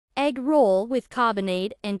egg roll with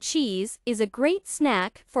carbonade and cheese is a great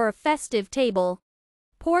snack for a festive table.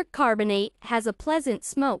 Pork carbonate has a pleasant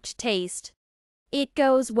smoked taste. It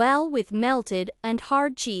goes well with melted and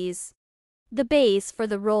hard cheese. The base for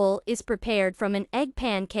the roll is prepared from an egg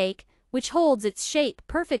pancake, which holds its shape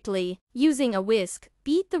perfectly. Using a whisk,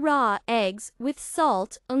 beat the raw eggs with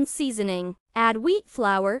salt and seasoning. Add wheat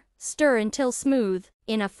flour, stir until smooth.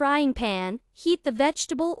 In a frying pan, heat the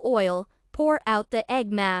vegetable oil, pour out the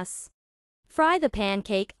egg mass. Fry the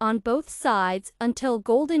pancake on both sides until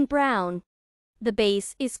golden brown. The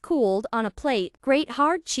base is cooled on a plate. Grate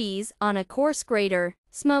hard cheese on a coarse grater.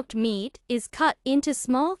 Smoked meat is cut into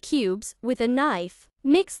small cubes with a knife.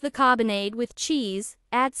 Mix the carbonade with cheese,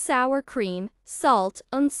 add sour cream, salt,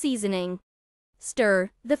 and seasoning. Stir.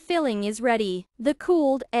 The filling is ready. The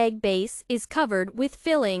cooled egg base is covered with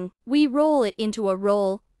filling. We roll it into a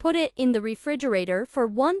roll, put it in the refrigerator for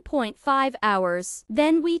 1.5 hours.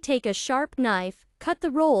 Then we take a sharp knife, cut the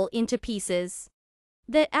roll into pieces.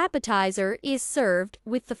 The appetizer is served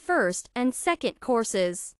with the first and second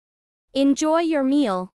courses. Enjoy your meal.